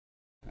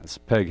As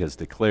Peg has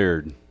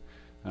declared,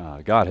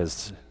 God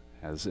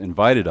has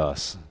invited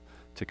us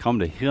to come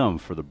to Him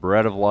for the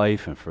bread of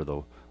life and for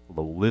the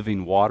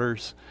living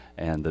waters.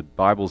 And the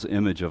Bible's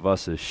image of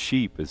us as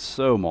sheep is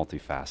so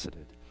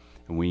multifaceted.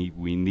 And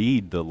we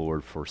need the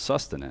Lord for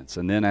sustenance.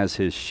 And then as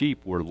His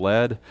sheep, we're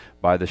led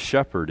by the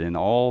shepherd in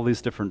all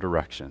these different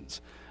directions.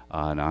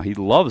 Now, He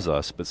loves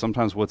us, but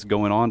sometimes what's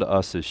going on to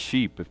us as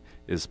sheep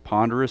is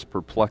ponderous,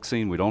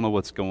 perplexing. We don't know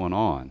what's going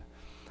on.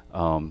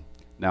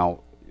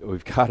 Now,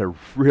 we've got a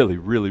really,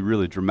 really,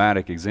 really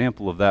dramatic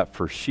example of that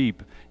for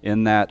sheep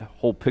in that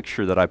whole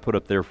picture that I put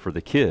up there for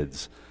the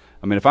kids.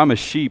 I mean, if I'm a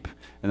sheep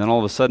and then all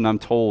of a sudden I'm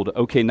told,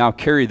 okay, now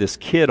carry this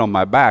kid on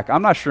my back,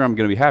 I'm not sure I'm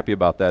going to be happy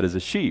about that as a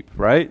sheep,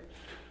 right?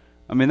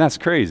 I mean, that's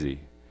crazy.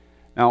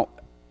 Now,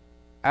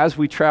 as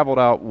we traveled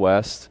out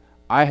west,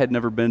 I had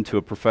never been to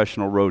a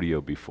professional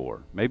rodeo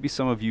before. Maybe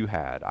some of you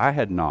had. I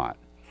had not.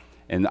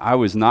 And I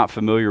was not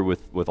familiar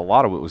with a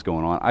lot of what was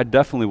going on. I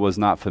definitely was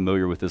not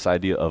familiar with this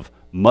idea of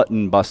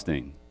mutton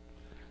busting.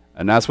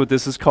 And that's what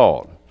this is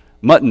called,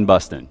 mutton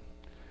busting.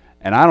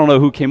 And I don't know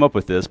who came up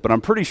with this, but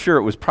I'm pretty sure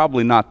it was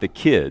probably not the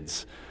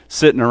kids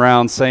sitting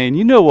around saying,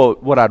 you know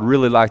what I'd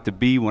really like to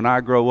be when I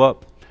grow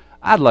up?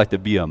 I'd like to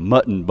be a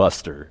mutton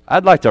buster.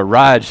 I'd like to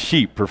ride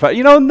sheep.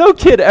 You know, no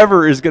kid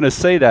ever is going to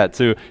say that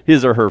to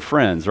his or her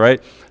friends,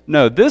 right?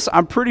 No,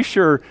 I'm pretty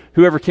sure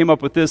whoever came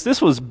up with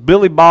this was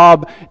Billy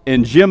Bob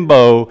and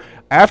Jimbo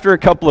after a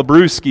couple of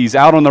brewskis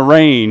out on the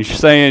range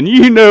saying,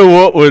 you know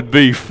what would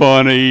be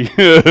funny?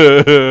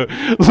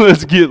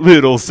 Let's get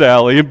little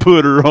Sally and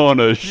put her on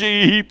a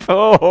sheep.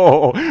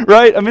 Oh,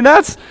 right? I mean,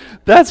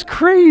 that's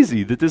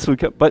crazy that this would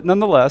come. But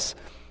nonetheless,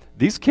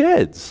 these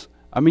kids,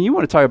 I mean, you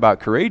want to talk about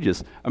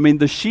courageous. I mean,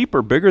 the sheep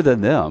are bigger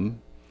than them.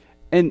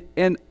 And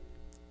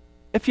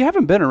if you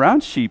haven't been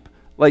around sheep,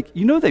 like,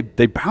 you know, they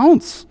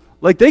bounce.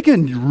 Like, they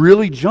can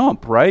really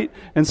jump, right?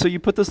 And so you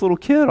put this little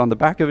kid on the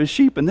back of a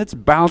sheep, and it's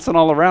bouncing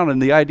all around,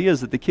 and the idea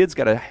is that the kid's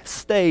got to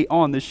stay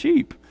on the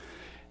sheep.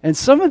 And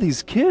some of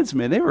these kids,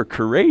 man, they were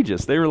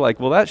courageous. They were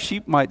like, well, that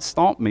sheep might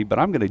stomp me, but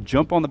I'm going to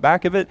jump on the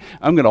back of it.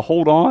 I'm going to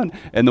hold on.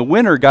 And the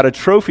winner got a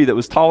trophy that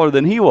was taller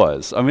than he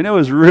was. I mean, it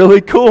was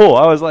really cool.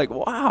 I was like,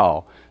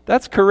 wow,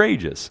 that's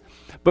courageous.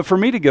 But for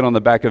me to get on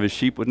the back of a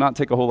sheep would not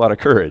take a whole lot of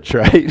courage,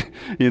 right?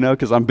 You know,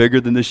 because I'm bigger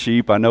than the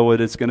sheep. I know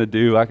what it's going to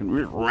do. I can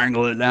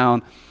wrangle it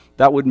down.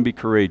 That wouldn't be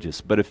courageous.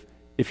 But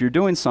if you're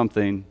doing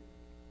something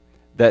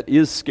that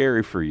is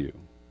scary for you,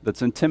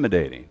 that's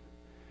intimidating,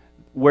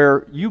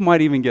 where you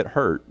might even get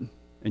hurt,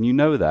 and you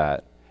know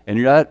that,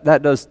 and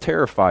that does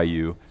terrify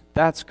you,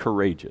 that's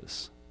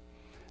courageous.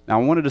 Now,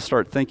 I wanted to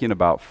start thinking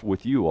about,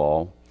 with you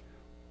all,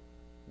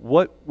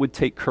 what would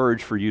take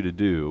courage for you to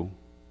do?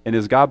 And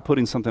is God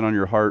putting something on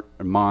your heart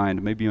and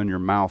mind, maybe on your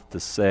mouth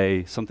to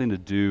say, something to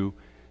do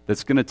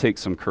that's going to take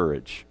some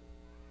courage?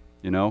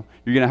 You know,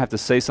 you're going to have to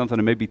say something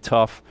that may be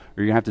tough,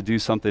 or you're going to have to do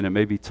something that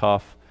may be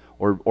tough,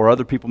 or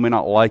other people may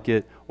not like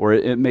it, or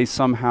it may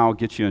somehow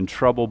get you in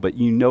trouble, but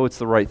you know it's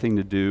the right thing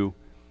to do.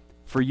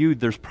 For you,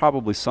 there's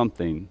probably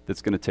something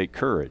that's going to take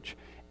courage.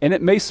 And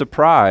it may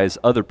surprise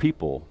other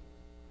people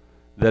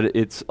that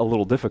it's a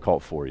little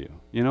difficult for you.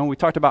 You know, we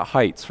talked about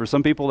heights. For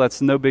some people,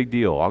 that's no big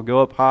deal. I'll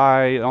go up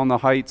high on the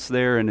heights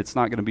there, and it's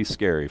not going to be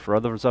scary. For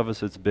others of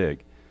us, it's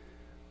big.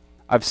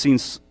 I've seen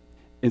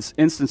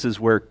instances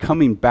where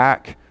coming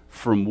back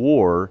from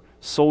war,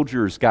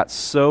 soldiers got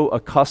so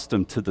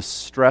accustomed to the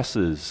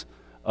stresses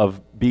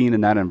of being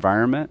in that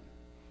environment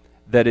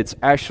that it's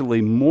actually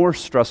more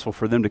stressful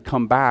for them to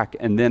come back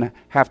and then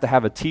have to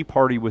have a tea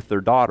party with their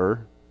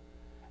daughter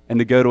and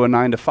to go to a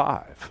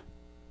 9-to-5.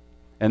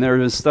 And there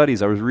have been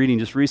studies I was reading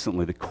just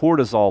recently, the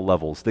cortisol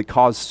levels that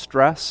cause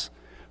stress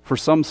for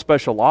some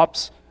special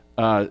ops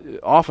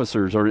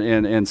officers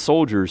and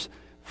soldiers.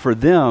 For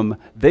them,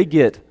 they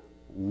get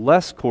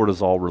less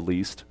cortisol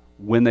released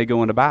when they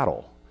go into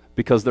battle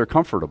because they're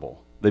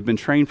comfortable. They've been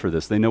trained for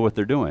this. They know what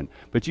they're doing.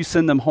 But you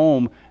send them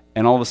home,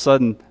 and all of a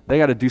sudden, they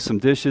got to do some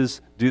dishes,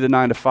 do the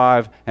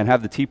 9-to-5, and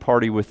have the tea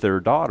party with their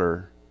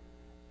daughter,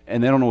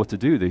 and they don't know what to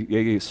do. They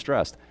get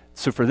stressed.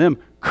 So for them,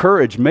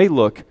 courage may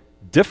look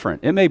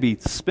different. It may be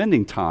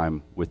spending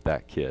time with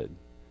that kid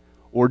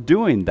or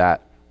doing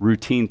that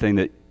routine thing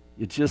that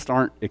you just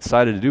aren't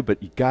excited to do,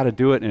 but you got to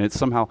do it, and it's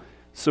somehow.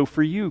 So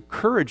for you,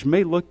 courage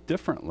may look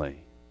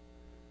differently.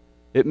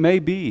 It may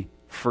be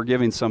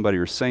forgiving somebody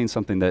or saying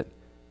something that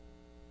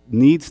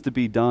needs to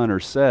be done or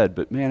said,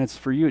 but man, it's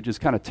for you, it's just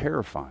kind of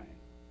terrifying.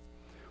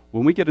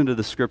 When we get into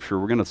the scripture,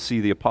 we're going to see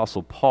the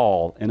Apostle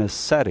Paul in a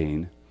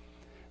setting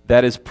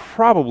that is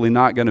probably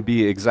not going to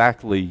be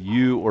exactly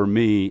you or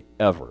me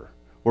ever.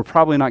 We're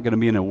probably not going to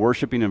be in a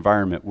worshiping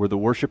environment where the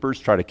worshipers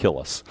try to kill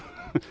us.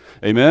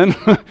 Amen?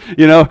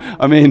 You know,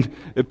 I mean,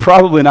 it's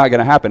probably not going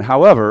to happen.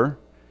 However,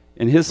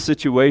 in his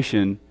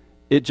situation,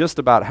 it just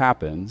about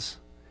happens.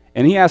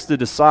 And he has to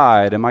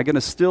decide, am I going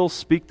to still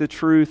speak the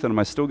truth, and am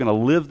I still going to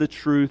live the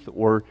truth,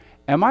 or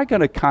am I going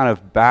to kind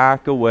of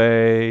back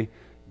away,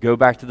 go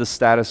back to the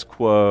status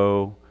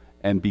quo,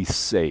 and be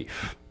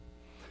safe?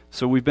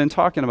 So we've been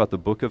talking about the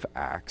book of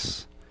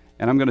Acts,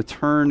 and I'm going to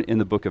turn in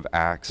the book of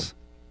Acts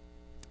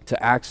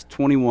to Acts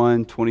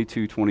 21,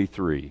 22,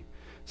 23.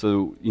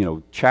 So,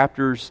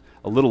 chapters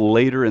a little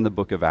later in the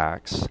book of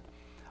Acts.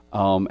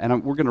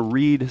 And we're going to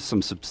read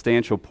some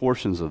substantial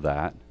portions of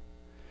that.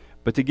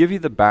 But to give you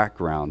the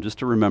background, just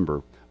to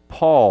remember,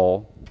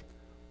 Paul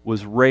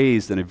was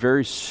raised in a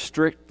very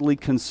strictly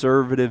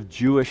conservative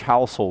Jewish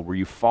household where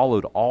you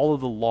followed all of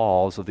the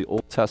laws of the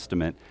Old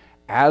Testament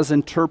as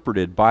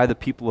interpreted by the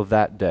people of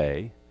that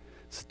day.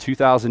 It's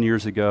 2,000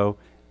 years ago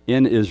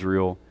in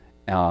Israel.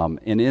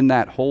 And in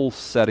that whole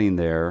setting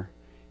there,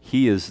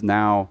 he's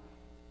had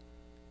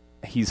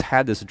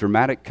this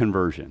dramatic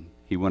conversion.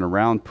 He went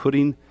around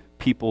putting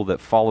people that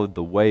followed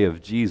the way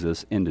of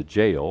Jesus into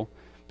jail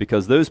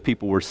because those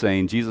people were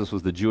saying Jesus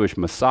was the Jewish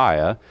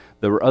Messiah.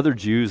 There were other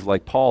Jews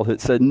like Paul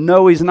that said,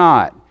 no, he's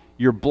not.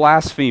 You're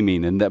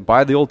blaspheming, and that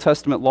by the Old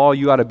Testament law,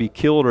 you ought to be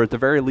killed or at the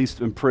very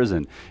least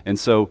imprisoned. And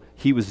so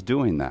he was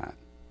doing that.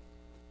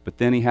 But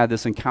then he had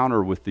this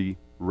encounter with the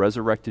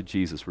resurrected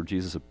Jesus where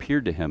Jesus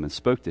appeared to him and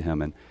spoke to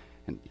him, and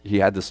he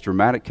had this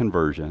dramatic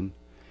conversion.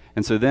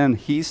 And so then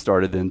he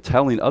started then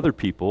telling other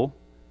people,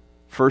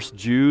 first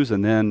Jews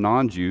and then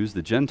non-Jews,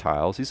 the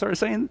Gentiles, he started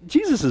saying,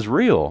 Jesus is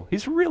real.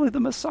 He's really the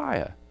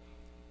Messiah.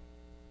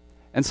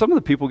 And some of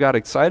the people got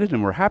excited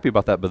and were happy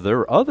about that, but there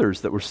were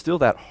others that were still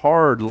that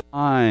hard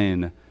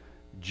line,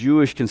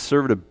 Jewish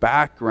conservative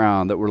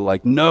background that were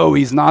like, no,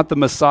 he's not the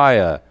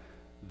Messiah.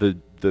 The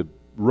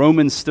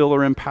Romans still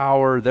are in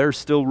power. They're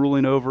still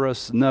ruling over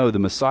us. No, the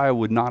Messiah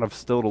would not have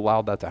still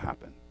allowed that to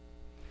happen.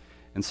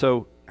 And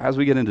so as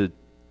we get into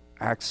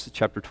Acts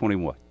chapter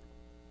 21,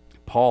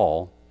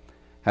 Paul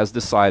has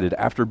decided,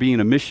 after being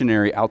a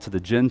missionary out to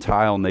the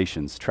Gentile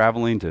nations,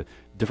 traveling to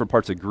different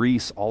parts of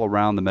Greece, all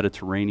around the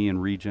Mediterranean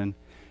region,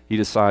 he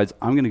decides,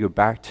 I'm going to go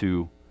back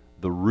to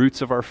the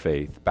roots of our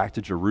faith, back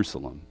to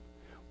Jerusalem,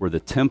 where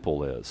the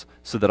temple is,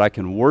 so that I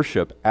can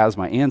worship as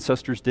my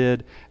ancestors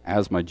did,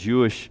 as my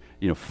Jewish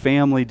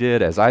family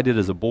did, as I did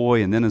as a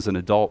boy, and then as an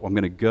adult. I'm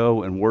going to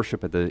go and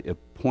worship at the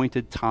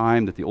appointed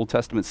time that the Old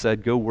Testament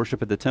said, go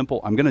worship at the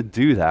temple. I'm going to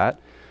do that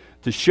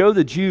to show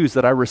the Jews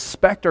that I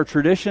respect our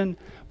tradition,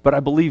 but I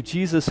believe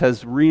Jesus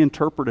has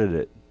reinterpreted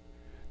it,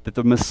 that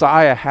the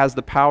Messiah has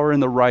the power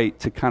and the right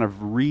to kind of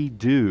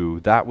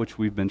redo that which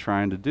we've been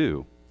trying to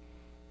do.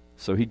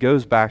 So he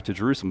goes back to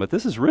Jerusalem. But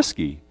this is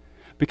risky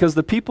because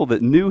the people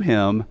that knew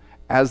him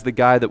as the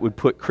guy that would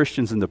put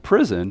Christians into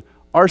prison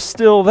are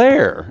still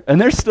there, and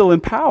they're still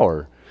in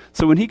power.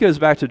 So when he goes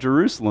back to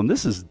Jerusalem,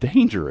 this is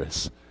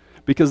dangerous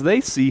because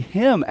they see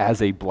him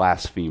as a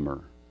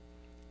blasphemer.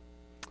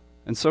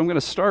 And so I'm going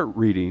to start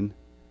reading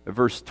at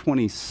verse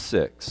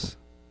 26.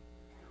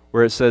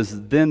 Where it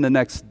says, then the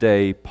next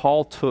day,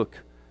 Paul took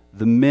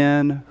the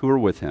men who were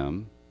with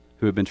him,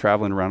 who had been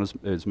traveling around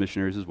as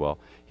missionaries as well.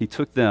 He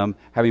took them,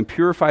 having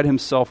purified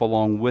himself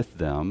along with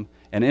them,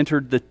 and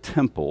entered the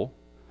temple,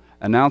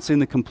 announcing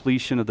the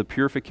completion of the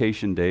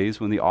purification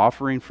days when the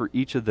offering for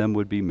each of them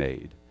would be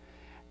made.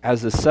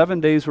 As the 7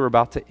 days were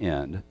about to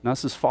end, now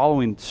this is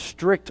following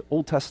strict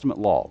Old Testament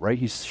law, right?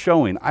 He's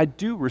showing, I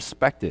do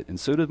respect it, and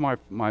so did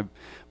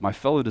my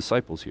fellow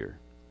disciples here.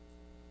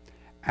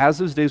 As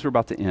those days were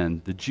about to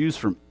end, the Jews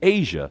from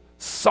Asia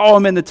saw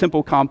him in the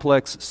temple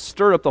complex,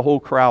 stirred up the whole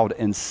crowd,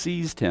 and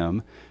seized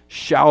him,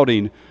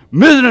 shouting,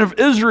 Men of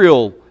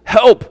Israel,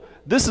 help!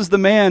 This is the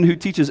man who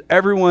teaches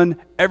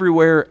everyone,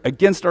 everywhere,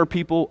 against our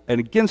people,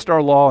 and against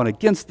our law, and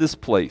against this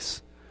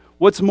place.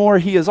 What's more,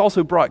 he has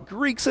also brought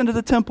Greeks into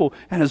the temple,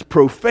 and has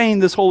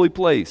profaned this holy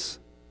place.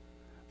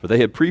 For they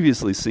had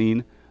previously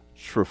seen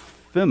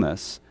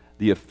Trophimus,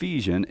 the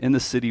Ephesian, in the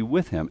city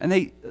with him. And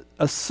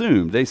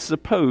they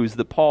supposed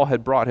that Paul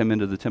had brought him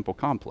into the temple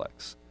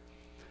complex.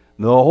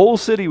 The whole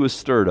city was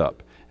stirred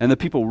up, and the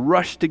people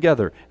rushed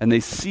together, and they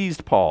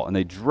seized Paul, and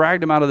they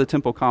dragged him out of the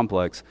temple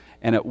complex,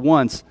 and at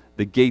once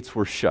the gates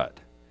were shut.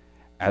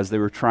 As they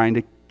were trying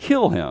to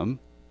kill him,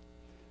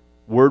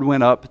 word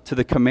went up to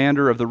the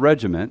commander of the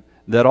regiment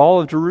that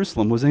all of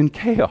Jerusalem was in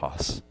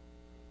chaos.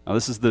 Now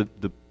this is the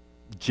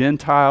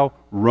Gentile,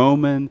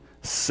 Roman,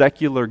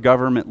 secular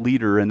government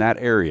leader in that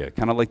area,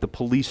 kind of like the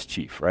police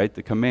chief, right?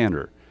 The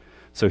commander.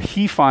 So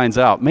he finds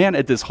out, man,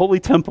 at this holy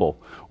temple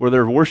where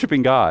they're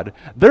worshiping God,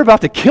 they're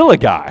about to kill a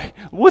guy.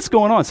 What's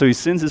going on? So he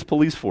sends his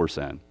police force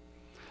in.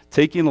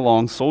 Taking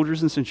along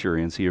soldiers and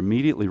centurions, he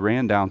immediately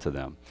ran down to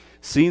them.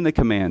 Seeing the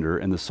commander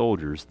and the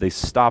soldiers, they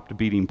stopped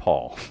beating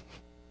Paul.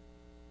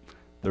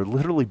 They're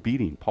literally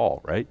beating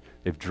Paul, right?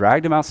 They've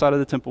dragged him outside of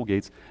the temple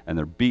gates, and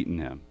they're beating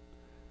him,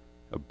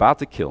 about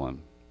to kill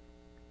him.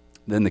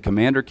 Then the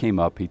commander came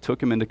up, he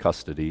took him into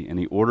custody, and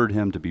he ordered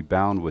him to be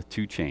bound with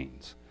 2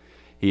 chains.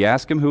 He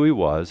asked him who he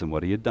was and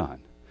what he had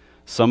done.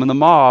 Some in the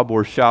mob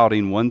were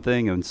shouting one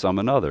thing and some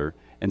another,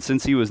 and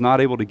since he was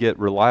not able to get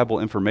reliable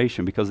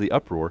information because of the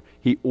uproar,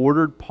 he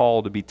ordered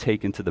Paul to be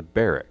taken to the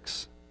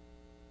barracks.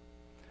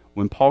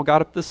 When Paul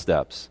got up the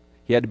steps,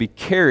 he had to be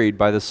carried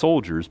by the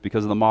soldiers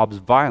because of the mob's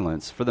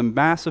violence, for the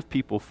mass of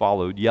people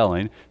followed,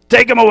 yelling,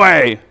 "Take him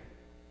away!"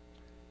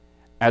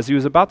 As he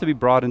was about to be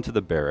brought into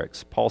the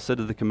barracks, Paul said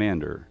to the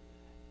commander,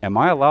 "Am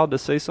I allowed to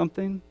say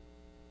something?"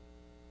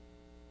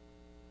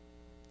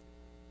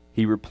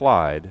 He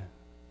replied,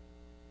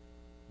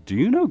 "Do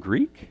you know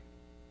Greek?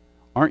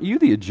 Aren't you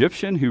the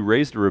Egyptian who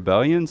raised a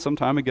rebellion some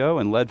time ago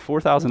and led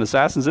 4,000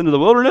 assassins into the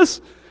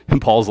wilderness?" And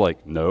Paul's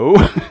like, "No,"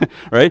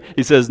 right?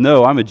 He says,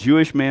 "No, I'm a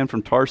Jewish man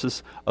from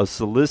Tarsus of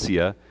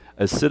Cilicia,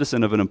 a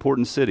citizen of an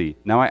important city.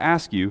 Now I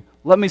ask you,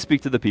 let me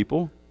speak to the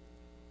people."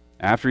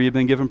 After he had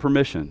been given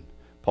permission,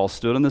 Paul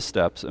stood on the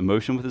steps and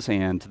motioned with his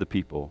hand to the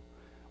people.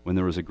 When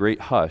there was a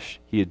great hush,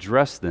 he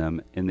addressed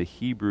them in the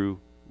Hebrew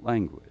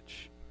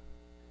language.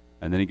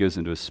 And then he goes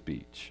into a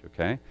speech,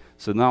 okay?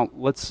 So now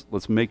let's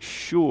make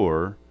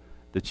sure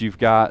that you've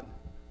got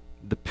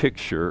the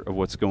picture of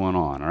what's going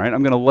on, all right?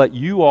 I'm going to let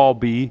you all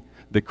be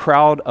the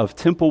crowd of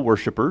temple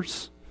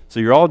worshipers. So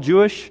you're all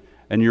Jewish,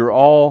 and you're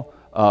all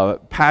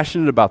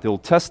passionate about the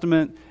Old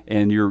Testament,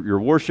 and you're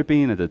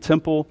worshiping at the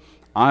temple.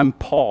 I'm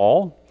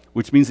Paul,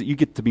 which means that you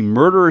get to be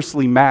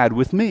murderously mad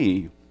with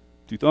me.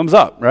 2 thumbs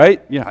up,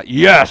 right? Yeah,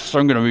 yes,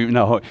 I'm going to be,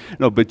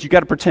 no, but you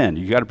got to pretend.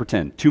 You got to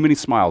pretend. Too many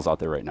smiles out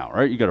there right now,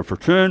 right? You got to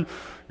pretend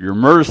you're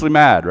murderously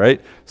mad,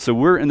 right? So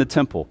we're in the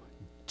temple.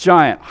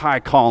 Giant high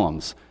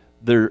columns.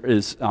 There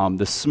is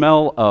the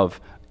smell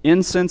of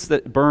incense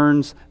that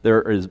burns.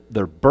 There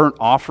are burnt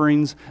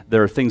offerings.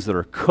 There are things that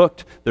are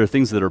cooked. There are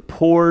things that are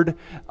poured.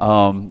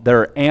 There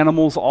are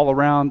animals all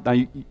around. Now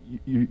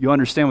you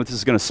understand what this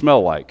is going to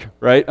smell like,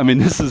 right? I mean,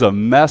 this is a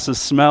mess of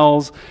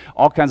smells,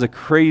 all kinds of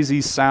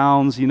crazy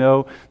sounds.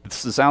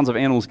 It's the sounds of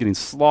animals getting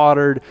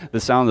slaughtered, the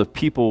sounds of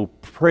people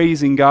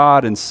praising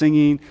God and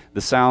singing,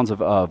 the sounds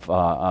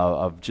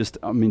of just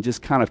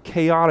kind of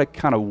chaotic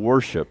kind of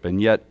worship,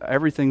 and yet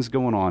everything's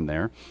going on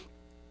there.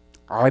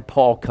 I,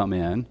 Paul, come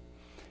in,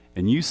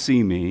 and you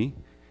see me,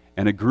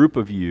 and a group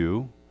of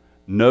you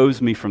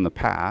knows me from the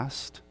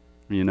past,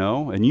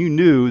 and you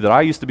knew that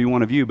I used to be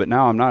one of you, but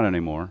now I'm not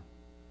anymore,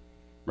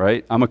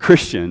 right? I'm a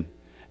Christian,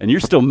 and you're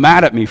still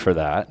mad at me for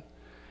that.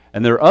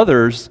 And there are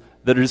others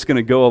that are just going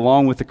to go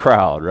along with the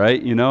crowd,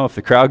 right? If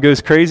the crowd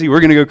goes crazy, we're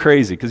going to go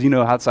crazy, because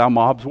that's how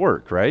mobs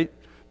work, right?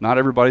 Not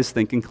everybody's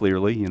thinking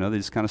clearly, they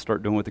just kind of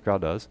start doing what the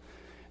crowd does.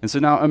 And so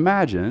now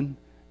imagine,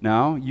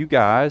 you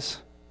guys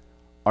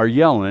are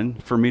yelling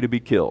for me to be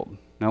killed.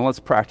 Now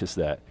let's practice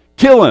that.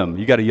 Kill him!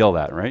 You got to yell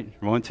that, right?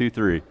 1, 2,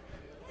 3.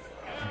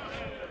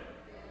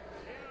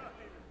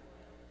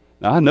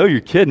 Now I know you're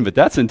kidding, but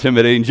that's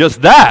intimidating,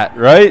 just that,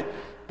 right?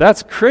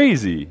 That's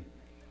crazy.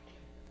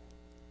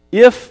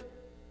 If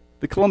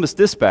the Columbus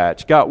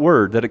Dispatch got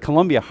word that at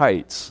Columbia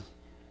Heights,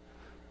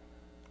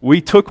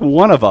 we took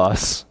one of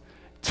us,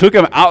 took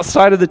him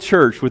outside of the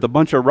church with a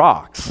bunch of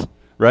rocks,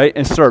 right,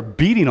 and start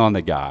beating on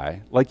the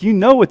guy,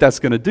 what that's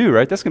going to do,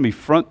 right? That's going to be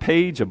front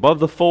page, above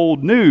the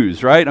fold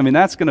news, right?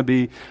 That's going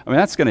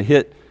to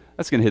hit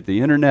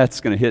the internet,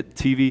 it's going to hit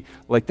TV.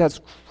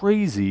 That's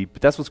crazy,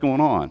 but that's what's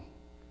going on.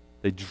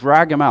 They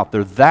drag him out.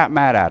 They're that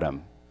mad at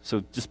him.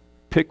 So just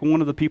pick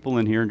one of the people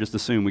in here and just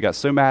assume we got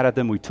so mad at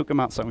them, we took him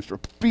outside, we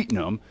started beating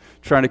him,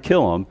 trying to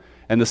kill him,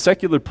 and the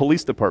secular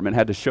police department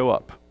had to show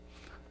up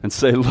and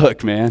say,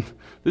 "Look, man,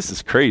 this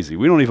is crazy.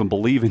 We don't even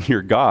believe in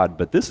your God,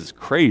 but this is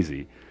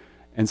crazy."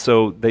 And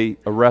so they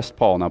arrest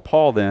Paul. Now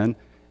Paul then,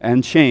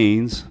 in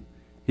chains,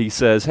 he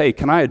says, "Hey,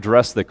 can I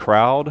address the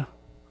crowd?"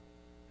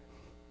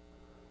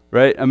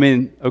 Right?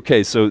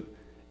 Okay, so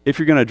if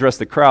you're going to address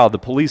the crowd, the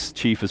police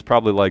chief is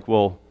probably like,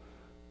 "Well,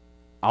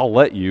 I'll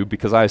let you,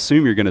 because I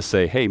assume you're going to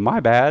say, 'Hey,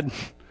 my bad.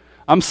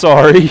 I'm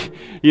sorry.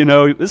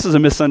 This is a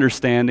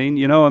misunderstanding.'"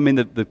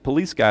 The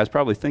police guy is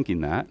probably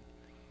thinking that.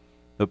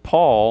 But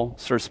Paul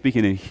starts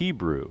speaking in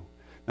Hebrew.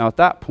 Now at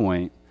that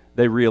point,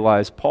 they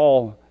realize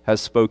Paul has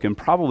spoken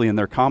probably in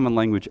their common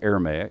language,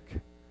 Aramaic.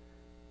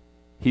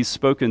 He's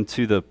spoken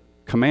to the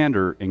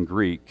commander in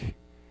Greek.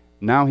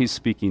 Now he's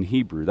speaking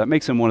Hebrew. That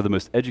makes him one of the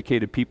most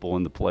educated people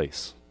in the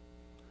place.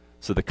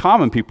 So the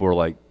common people are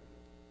like,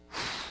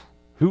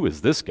 "Who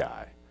is this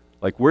guy?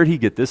 Where'd he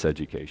get this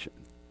education?"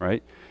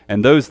 Right?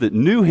 And those that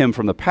knew him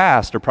from the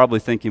past are probably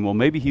thinking, well,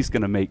 maybe he's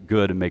going to make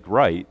good and make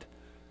right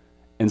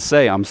and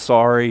say, "I'm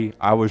sorry,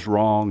 I was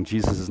wrong,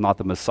 Jesus is not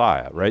the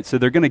Messiah," right? So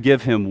they're going to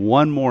give him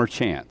one more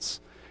chance.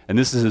 And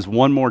this is his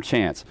one more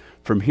chance.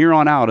 From here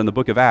on out in the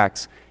book of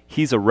Acts,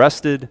 he's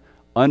arrested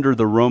under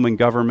the Roman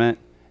government,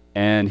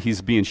 and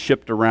he's being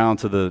shipped around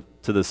to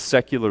the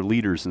secular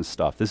leaders and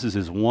stuff. This is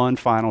his one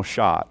final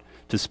shot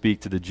to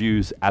speak to the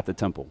Jews at the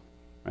temple,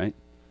 right?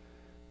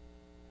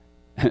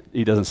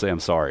 He doesn't say, "I'm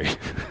sorry."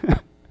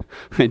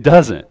 He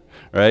doesn't,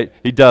 right?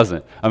 He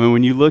doesn't.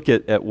 When you look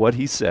at what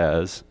he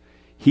says,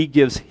 he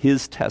gives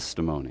his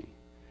testimony.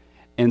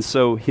 And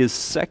so his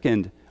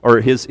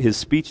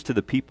speech to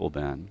the people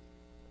then,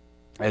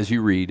 as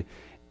you read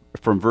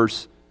from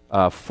verse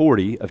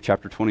 40 of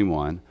chapter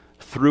 21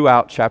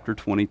 throughout chapter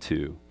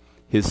 22,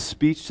 his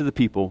speech to the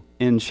people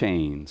in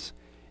chains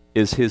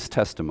is his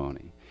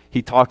testimony.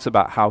 He talks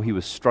about how he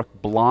was struck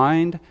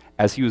blind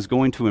as he was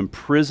going to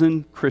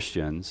imprison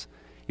Christians.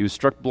 He was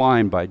struck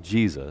blind by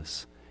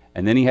Jesus,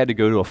 and then he had to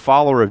go to a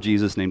follower of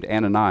Jesus named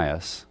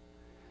Ananias,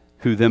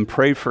 who then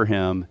prayed for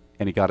him,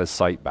 and he got his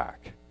sight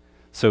back.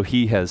 So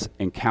he has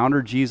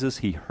encountered Jesus,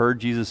 he heard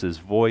Jesus'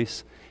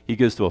 voice, he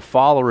goes to a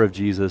follower of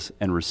Jesus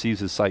and receives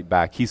his sight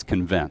back. He's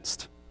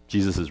convinced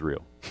Jesus is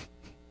real.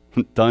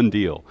 Done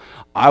deal.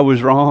 I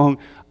was wrong.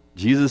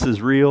 Jesus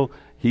is real.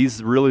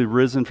 He's really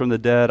risen from the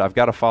dead. I've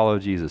got to follow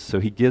Jesus. So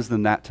he gives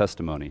them that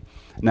testimony.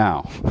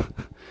 Now,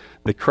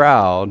 the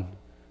crowd,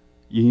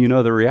 you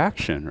know the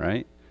reaction,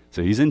 right?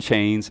 So he's in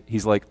chains.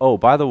 He's like, oh,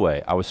 by the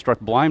way, I was struck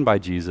blind by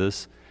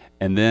Jesus,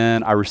 and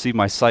then I received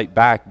my sight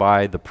back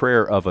by the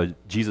prayer of a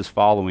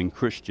Jesus-following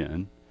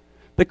Christian.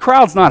 The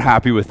crowd's not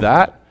happy with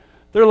that.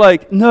 They're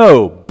like,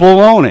 no,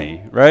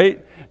 baloney,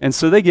 right? And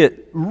so they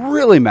get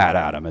really mad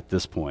at him at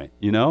this point,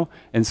 you know?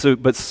 And so,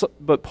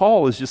 but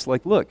Paul is just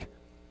like, look,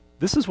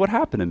 this is what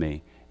happened to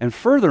me. And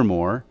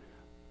furthermore,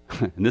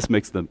 and this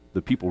makes the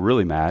people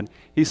really mad,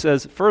 he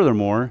says,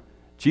 furthermore,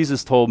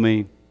 Jesus told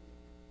me,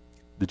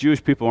 the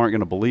Jewish people aren't going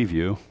to believe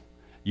you.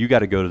 You got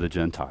to go to the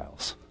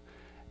Gentiles.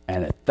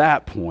 And at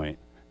that point,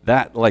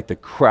 like the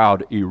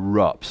crowd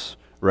erupts,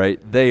 right?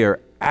 They are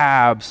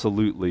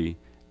absolutely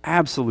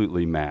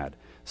mad.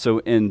 So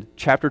in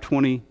chapter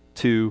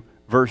 22,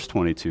 verse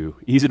 22,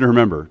 easy to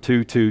remember,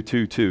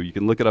 2:2:2:2. You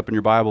can look it up in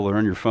your Bible or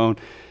on your phone.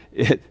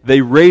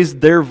 They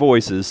raised their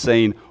voices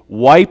saying,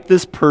 wipe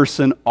this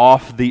person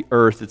off the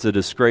earth. It's a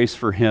disgrace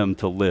for him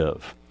to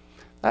live.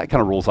 That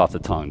kind of rolls off the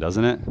tongue,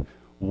 doesn't it?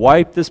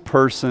 Wipe this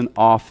person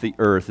off the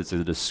earth. It's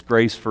a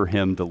disgrace for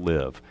him to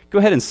live. Go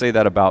ahead and say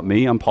that about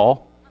me. I'm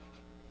Paul.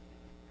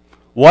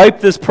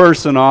 Wipe this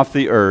person off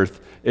the earth.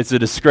 It's a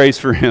disgrace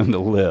for him to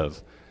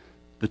live.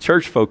 The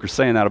church folk are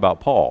saying that about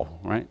Paul,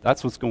 right?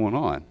 That's what's going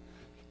on.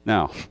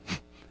 Now,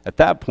 at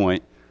that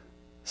point,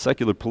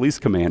 secular police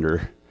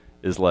commander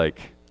is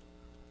like,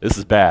 this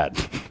is bad.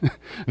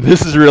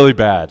 This is really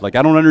bad. Like,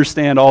 I don't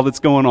understand all that's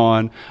going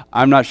on.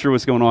 I'm not sure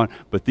what's going on.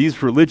 But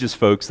these religious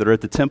folks that are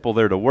at the temple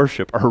there to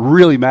worship are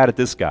really mad at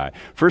this guy.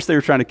 First they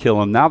were trying to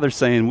kill him. Now they're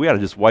saying, we got to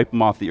just wipe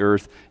him off the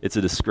earth. It's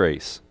a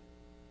disgrace.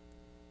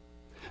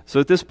 So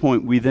at this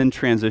point, we then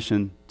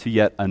transition to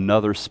yet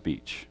another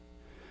speech.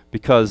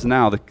 Because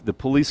now the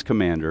police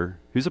commander,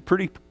 who's a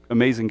pretty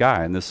amazing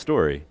guy in this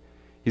story,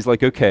 he's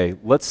like, okay,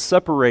 let's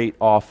separate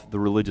off the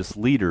religious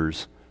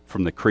leaders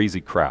from the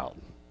crazy crowd.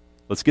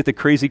 Let's get the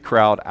crazy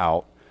crowd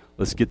out.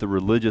 Let's get the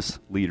religious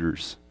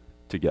leaders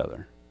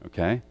together,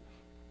 okay?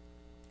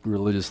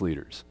 Religious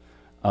leaders.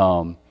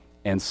 And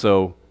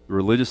so the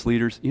religious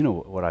leaders, you know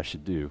what I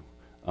should do.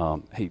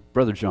 Hey,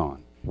 Brother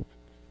John,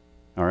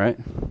 all right?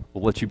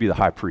 We'll let you be the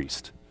high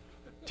priest.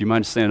 Do you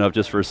mind standing up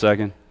just for a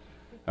second?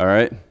 All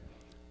right?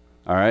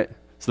 All right?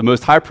 It's the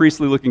most high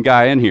priestly looking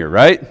guy in here,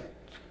 right?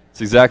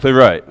 That's exactly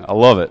right. I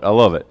love it. I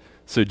love it.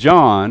 So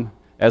John,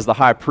 as the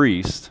high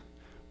priest,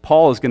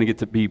 Paul is going to get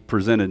to be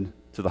presented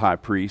to the high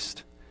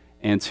priest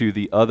and to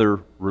the other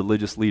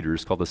religious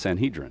leaders called the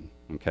Sanhedrin,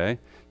 okay?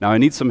 Now, I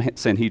need some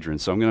Sanhedrin,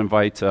 so I'm going to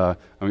invite,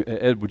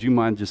 Ed, would you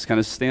mind just kind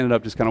of standing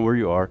up, just kind of where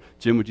you are?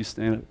 Jim, would you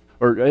stand up?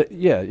 Or,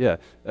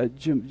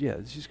 Jim,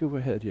 just go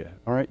ahead, yeah.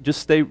 All right, just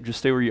stay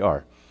where you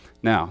are.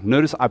 Now,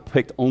 notice I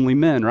picked only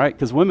men, right?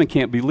 Because women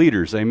can't be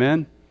leaders,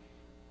 amen?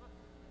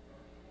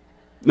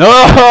 No,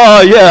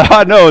 yeah,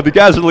 I know. The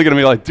guys are looking at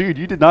me like, dude,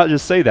 you did not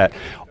just say that.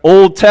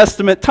 Old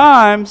Testament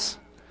times,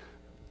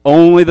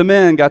 only the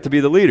men got to be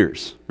the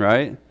leaders,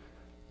 right?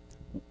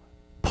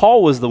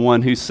 Paul was the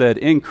one who said,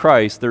 in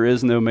Christ, there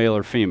is no male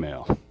or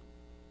female.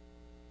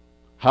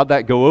 How'd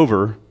that go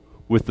over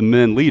with the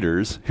men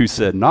leaders who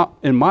said, not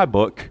in my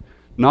book,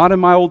 not in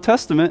my Old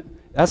Testament.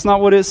 That's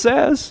not what it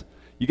says.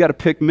 You got to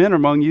pick men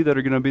among you that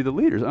are going to be the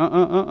leaders.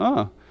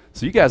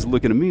 So you guys are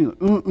looking at me,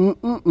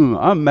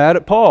 I'm mad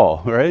at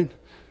Paul, right?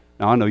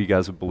 Now, I know you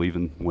guys believe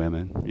in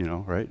women,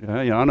 right?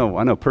 I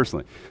know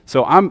personally.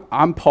 So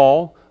I'm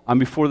Paul. I'm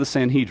before the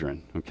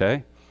Sanhedrin,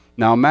 okay?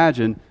 Now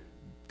imagine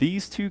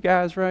these two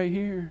guys right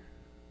here,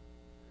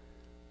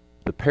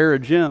 the pair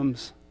of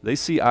Jims, they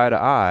see eye to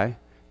eye.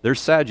 They're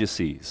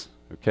Sadducees,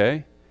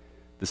 okay?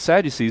 The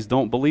Sadducees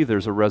don't believe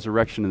there's a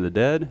resurrection of the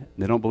dead.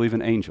 They don't believe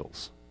in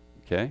angels,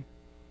 okay?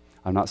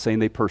 I'm not saying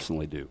they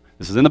personally do.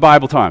 This is in the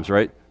Bible times,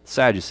 right?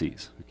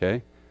 Sadducees,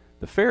 okay?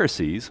 The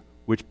Pharisees,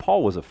 which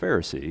Paul was a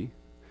Pharisee,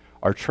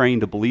 are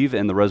trained to believe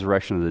in the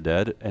resurrection of the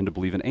dead and to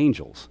believe in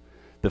angels.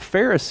 The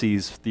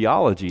Pharisees'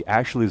 theology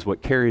actually is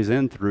what carries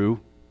in through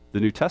the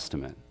New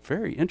Testament.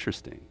 Very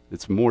interesting.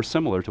 It's more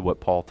similar to what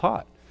Paul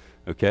taught,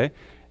 okay?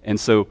 And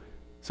so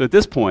at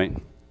this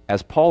point,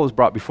 as Paul is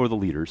brought before the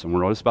leaders, and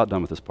we're almost about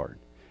done with this part,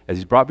 as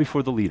he's brought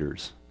before the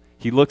leaders,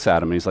 he looks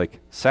at them and he's like,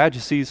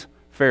 Sadducees,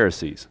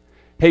 Pharisees.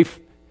 Hey,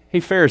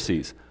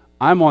 Pharisees,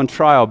 I'm on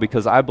trial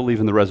because I believe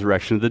in the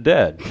resurrection of the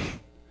dead.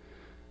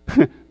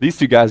 These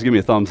two guys give me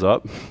a thumbs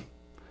up.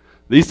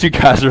 These two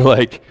guys are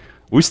like,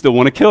 we still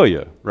want to kill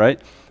you, right?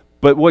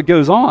 But what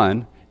goes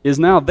on is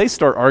now they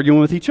start arguing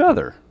with each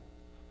other,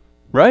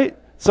 right?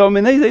 So, I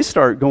mean, they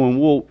start going,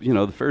 well,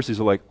 the Pharisees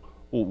are like,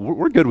 well,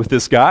 we're good with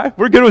this guy.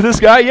 We're good with this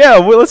guy. Yeah,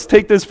 well, let's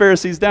take those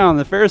Pharisees down. And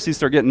the Pharisees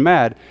start getting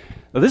mad.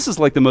 Now, this is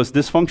like the most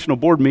dysfunctional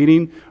board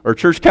meeting or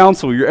church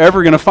council you're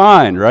ever going to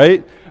find,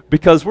 right?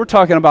 Because we're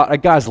talking about a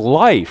guy's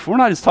life. We're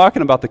not just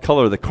talking about the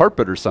color of the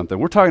carpet or something.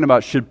 We're talking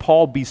about, should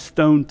Paul be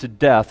stoned to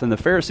death? And the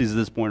Pharisees at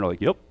this point are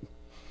like, yep,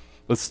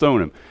 Let's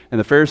stone him. And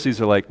the Pharisees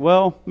are like,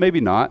 well,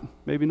 maybe not,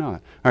 maybe not.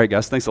 All right,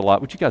 guys, thanks a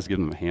lot. Would you guys give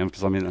them a hand?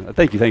 Because, I mean,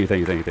 thank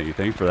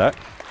you for that.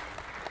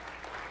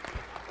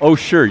 Oh,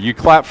 sure, you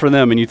clap for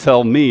them and you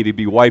tell me to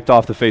be wiped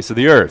off the face of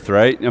the earth,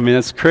 right? I mean,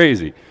 that's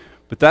crazy.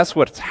 But that's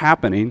what's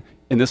happening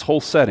in this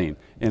whole setting.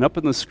 And up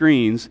in the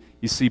screens,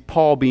 you see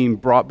Paul being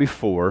brought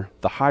before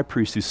the high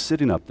priest who's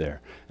sitting up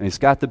there. And he's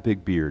got the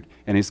big beard,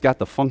 and he's got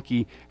the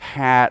funky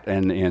hat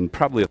and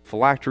probably a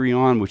phylactery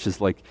on, which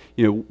is like,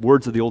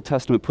 words of the Old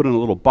Testament put in a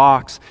little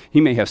box. He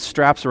may have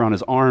straps around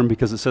his arm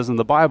because it says in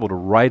the Bible to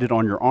write it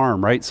on your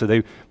arm, right?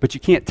 But you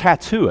can't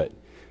tattoo it.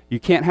 You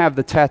can't have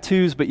the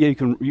tattoos, but yeah,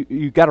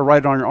 you got to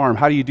write it on your arm.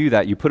 How do you do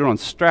that? You put it on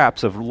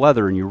straps of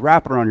leather and you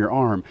wrap it around your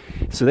arm.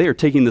 So they are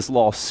taking this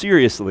law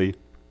seriously.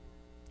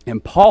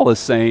 And Paul is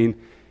saying,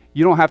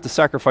 you don't have to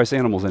sacrifice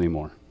animals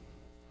anymore.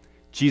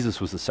 Jesus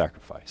was the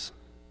sacrifice.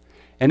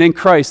 And in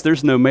Christ,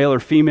 there's no male or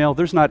female.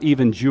 There's not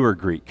even Jew or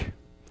Greek.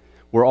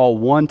 We're all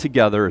one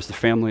together as the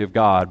family of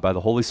God by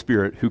the Holy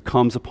Spirit who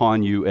comes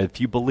upon you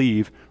if you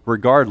believe,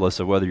 regardless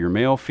of whether you're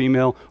male,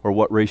 female, or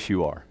what race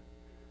you are.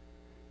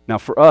 Now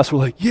for us, we're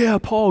like, yeah,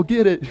 Paul,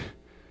 get it.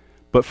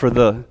 But for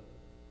the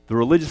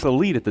religious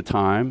elite at the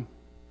time,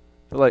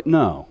 they're like,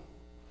 no.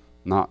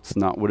 It's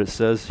not what it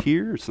says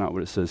here. It's not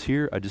what it says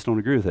here. I just don't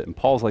agree with it. And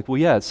Paul's like,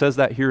 well, yeah, it says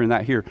that here and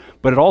that here.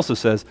 But it also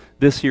says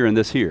this here and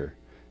this here.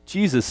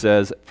 Jesus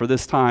says, for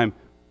this time,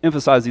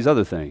 emphasize these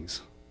other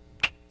things.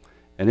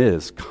 And it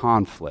is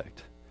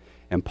conflict.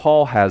 And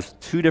Paul has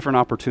two different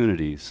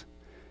opportunities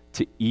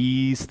to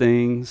ease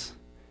things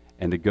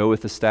and to go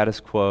with the status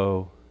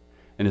quo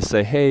and to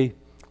say, hey,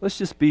 let's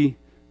just be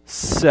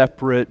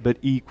separate but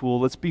equal.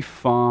 Let's be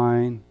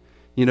fine.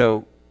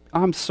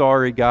 I'm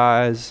sorry,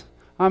 guys.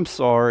 I'm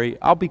sorry,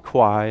 I'll be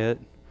quiet.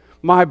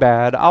 My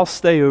bad, I'll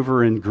stay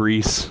over in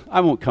Greece.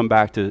 I won't come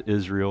back to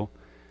Israel.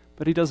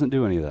 But he doesn't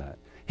do any of that.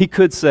 He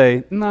could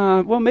say,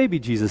 well, maybe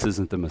Jesus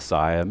isn't the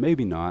Messiah.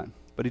 Maybe not.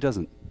 But he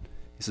doesn't.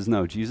 He says,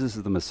 no, Jesus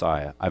is the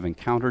Messiah. I've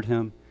encountered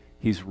him.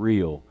 He's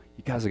real.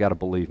 You guys have got to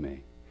believe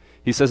me.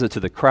 He says it to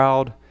the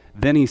crowd.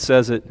 Then he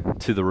says it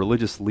to the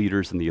religious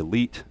leaders and the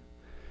elite.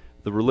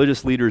 The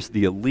religious leaders,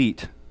 the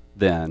elite,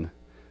 then,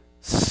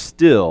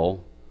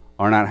 still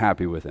are not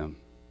happy with him.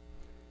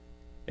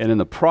 And in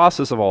the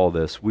process of all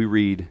this, we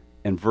read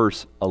in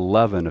verse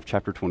 11 of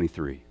chapter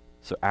 23,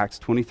 so Acts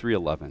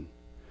 23:11,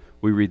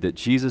 we read that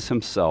Jesus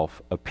himself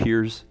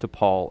appears to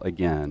Paul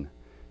again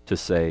to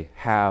say,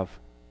 have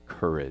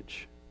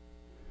courage.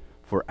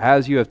 For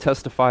as you have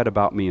testified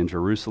about me in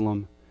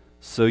Jerusalem,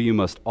 so you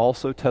must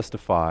also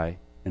testify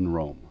in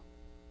Rome.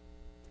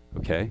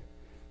 Okay?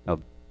 Now,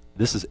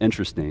 this is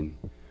interesting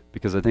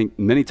because I think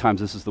many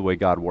times this is the way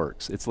God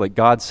works. It's like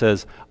God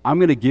says, I'm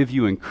going to give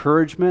you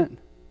encouragement,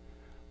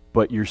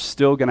 but you're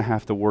still going to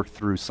have to work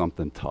through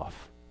something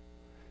tough.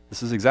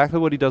 This is exactly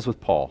what he does with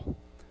Paul.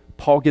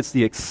 Paul gets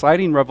the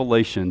exciting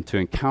revelation to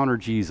encounter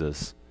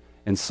Jesus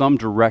in some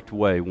direct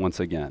way once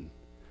again.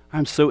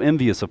 I'm so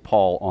envious of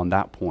Paul on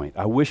that point.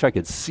 I wish I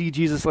could see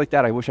Jesus like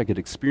that. I wish I could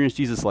experience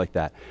Jesus like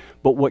that.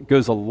 But what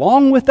goes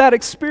along with that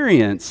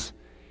experience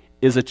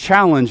is a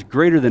challenge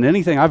greater than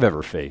anything I've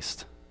ever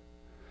faced.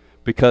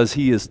 Because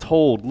he is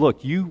told,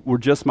 look, you were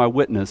just my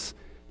witness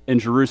in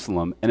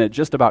Jerusalem, and it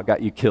just about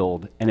got you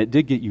killed, and it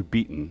did get you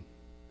beaten.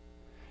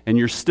 And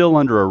you're still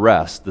under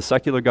arrest. The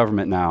secular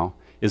government now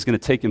is going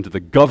to take him to the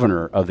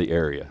governor of the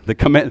area.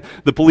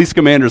 The police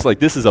commander's like,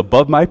 this is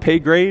above my pay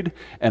grade,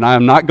 and I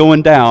am not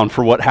going down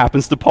for what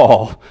happens to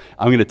Paul.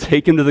 I'm going to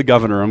take him to the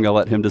governor. I'm going to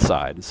let him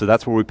decide. So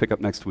that's where we pick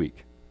up next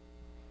week.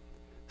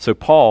 So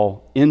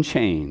Paul, in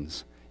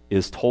chains,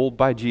 is told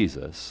by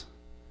Jesus,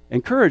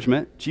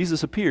 encouragement,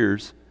 Jesus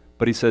appears,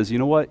 but he says, you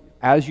know what?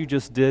 As you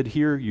just did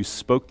here, you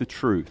spoke the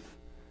truth.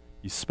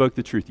 You spoke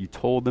the truth. You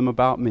told them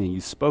about me. You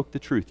spoke the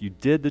truth. You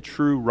did the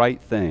true right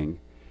thing.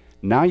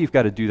 Now you've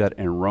got to do that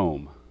in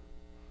Rome.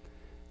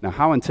 Now,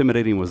 how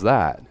intimidating was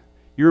that?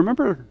 You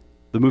remember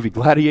the movie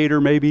Gladiator,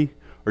 maybe?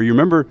 Or you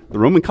remember the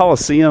Roman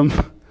Colosseum?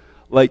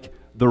 Like,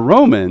 the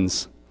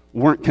Romans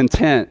weren't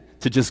content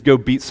to just go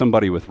beat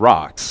somebody with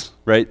rocks,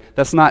 right?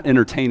 That's not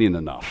entertaining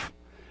enough.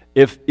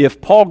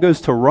 If Paul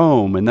goes to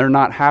Rome and they're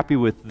not happy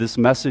with this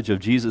message of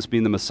Jesus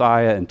being the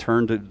Messiah and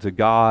turn to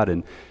God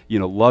and,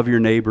 love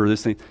your neighbor,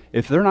 this thing,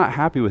 if they're not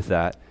happy with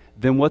that,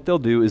 then what they'll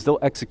do is they'll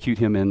execute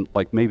him in,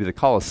 like, maybe the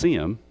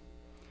Colosseum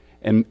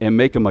and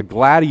make him a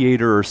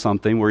gladiator or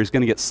something where he's going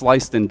to get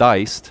sliced and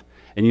diced,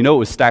 and it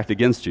was stacked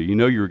against you.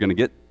 You were going to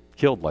get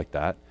killed like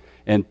that.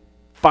 And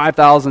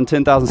 5,000,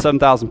 10,000,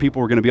 7,000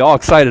 people were going to be all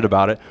excited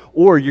about it,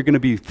 or you're going to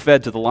be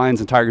fed to the lions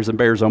and tigers and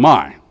bears, oh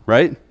my,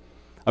 right?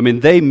 I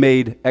mean, they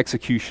made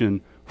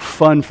execution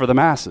fun for the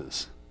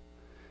masses.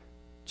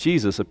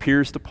 Jesus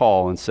appears to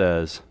Paul and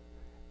says,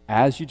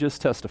 as you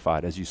just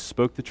testified, as you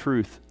spoke the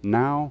truth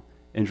now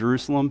in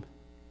Jerusalem,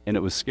 and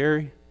it was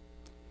scary,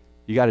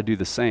 you got to do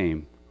the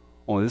same,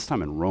 only this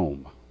time in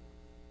Rome.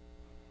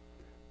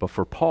 But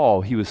for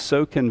Paul, he was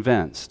so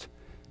convinced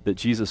that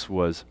Jesus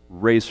was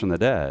raised from the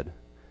dead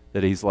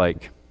that he's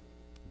like,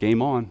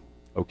 game on,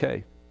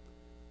 okay,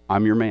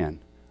 I'm your man,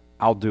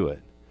 I'll do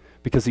it.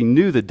 because he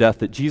knew the death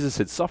that Jesus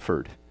had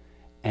suffered,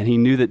 and he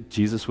knew that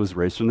Jesus was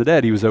raised from the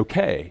dead. He was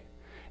okay.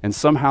 And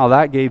somehow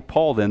that gave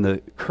Paul then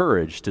the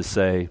courage to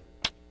say,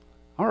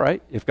 all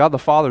right, if God the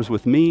Father's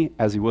with me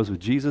as he was with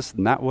Jesus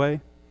in that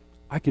way,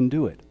 I can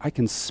do it. I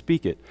can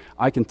speak it.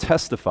 I can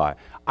testify.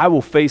 I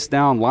will face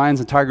down lions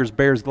and tigers,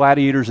 bears,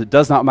 gladiators. It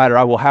does not matter.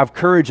 I will have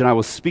courage and I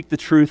will speak the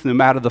truth no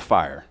matter the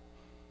fire.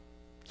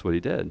 That's what he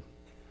did.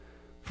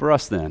 For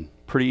us then,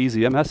 pretty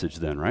easy message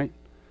then, right?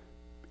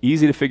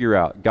 Easy to figure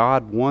out.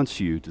 God wants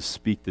you to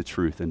speak the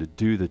truth and to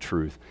do the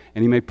truth.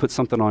 And he may put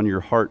something on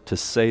your heart to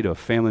say to a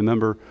family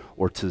member,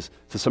 or to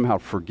somehow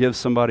forgive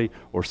somebody,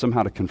 or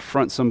somehow to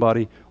confront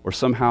somebody, or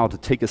somehow to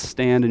take a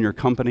stand in your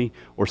company,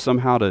 or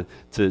somehow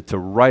to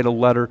write a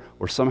letter,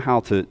 or somehow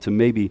to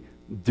maybe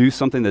do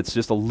something that's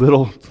just a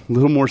little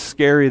more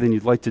scary than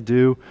you'd like to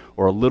do,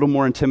 or a little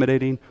more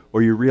intimidating,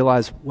 or you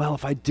realize, well,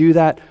 if I do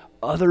that,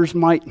 others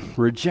might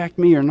reject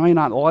me or might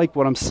not like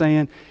what I'm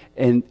saying.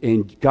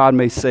 And God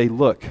may say,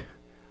 look,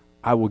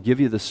 I will give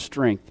you the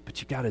strength,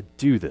 but you got to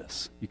do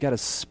this. You got to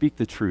speak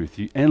the truth.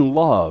 In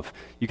love,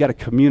 you got to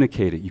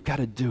communicate it. You got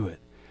to do it.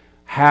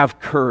 Have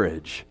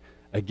courage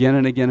again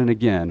and again and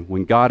again.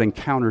 When God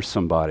encounters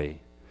somebody,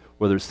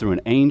 whether it's through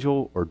an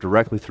angel or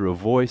directly through a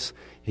voice,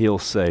 he'll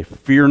say,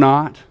 fear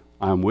not,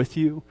 I'm with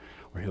you.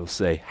 Or he'll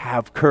say,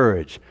 have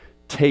courage,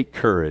 take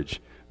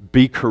courage,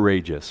 be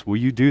courageous. Will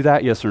you do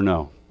that, yes or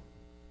no?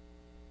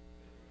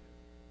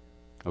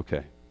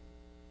 Okay.